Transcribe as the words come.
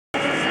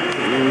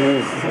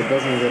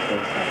doesn't get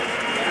those times.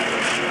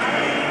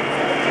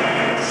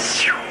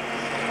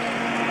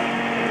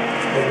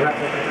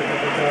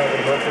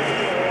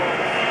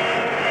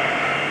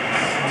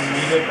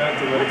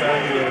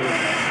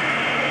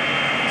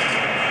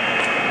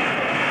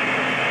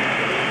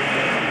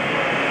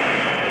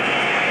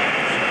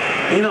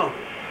 You know.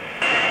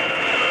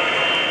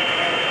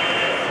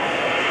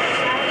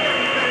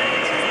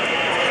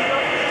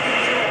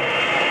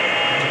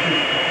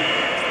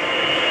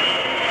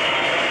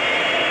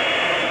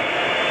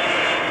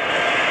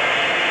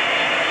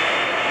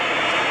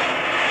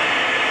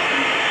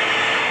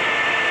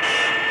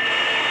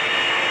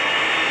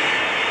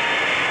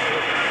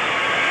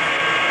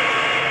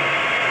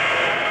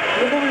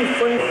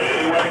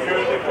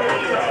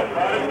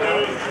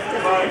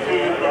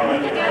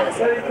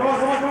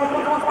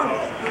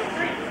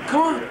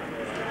 Come on.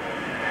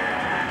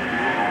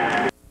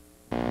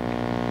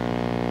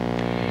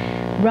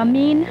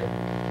 Ramin.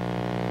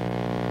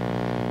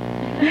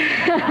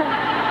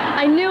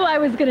 I knew I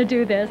was going to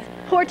do this.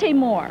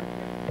 Pourteymour.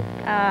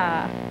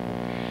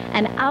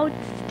 An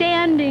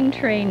outstanding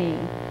trainee,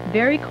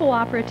 very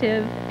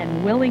cooperative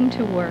and willing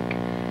to work.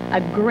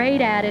 A great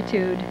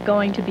attitude,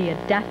 going to be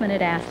a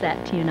definite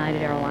asset to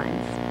United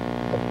Airlines.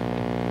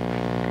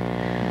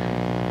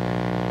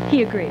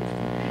 He agrees.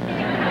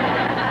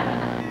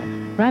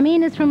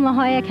 Ramin is from La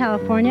Jolla,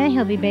 California.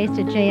 He'll be based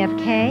at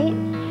JFK.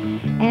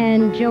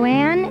 And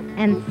Joanne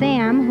and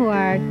Sam, who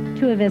are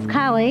two of his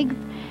colleagues,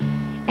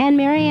 and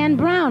Marianne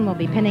Brown will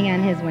be pinning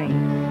on his wing.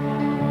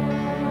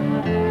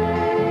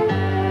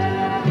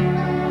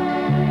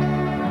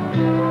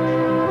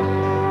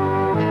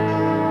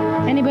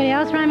 Anybody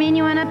else, Ramin,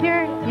 you want up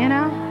here? You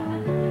know?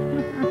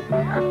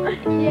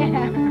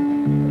 Yeah.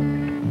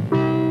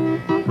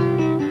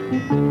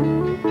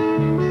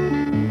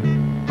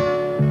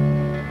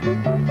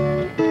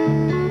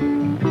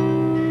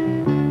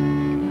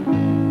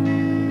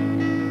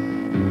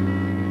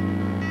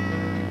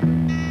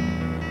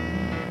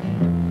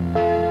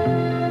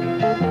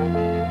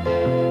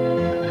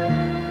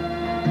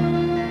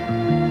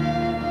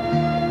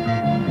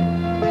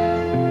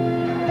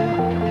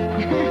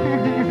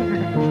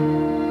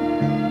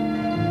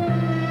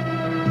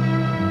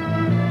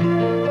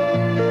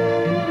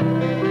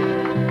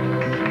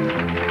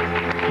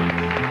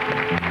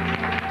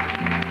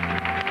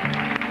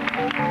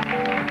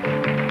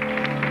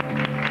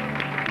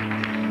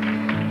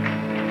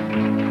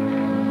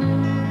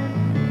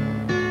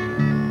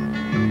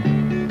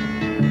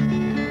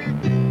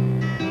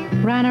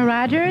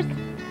 Rogers.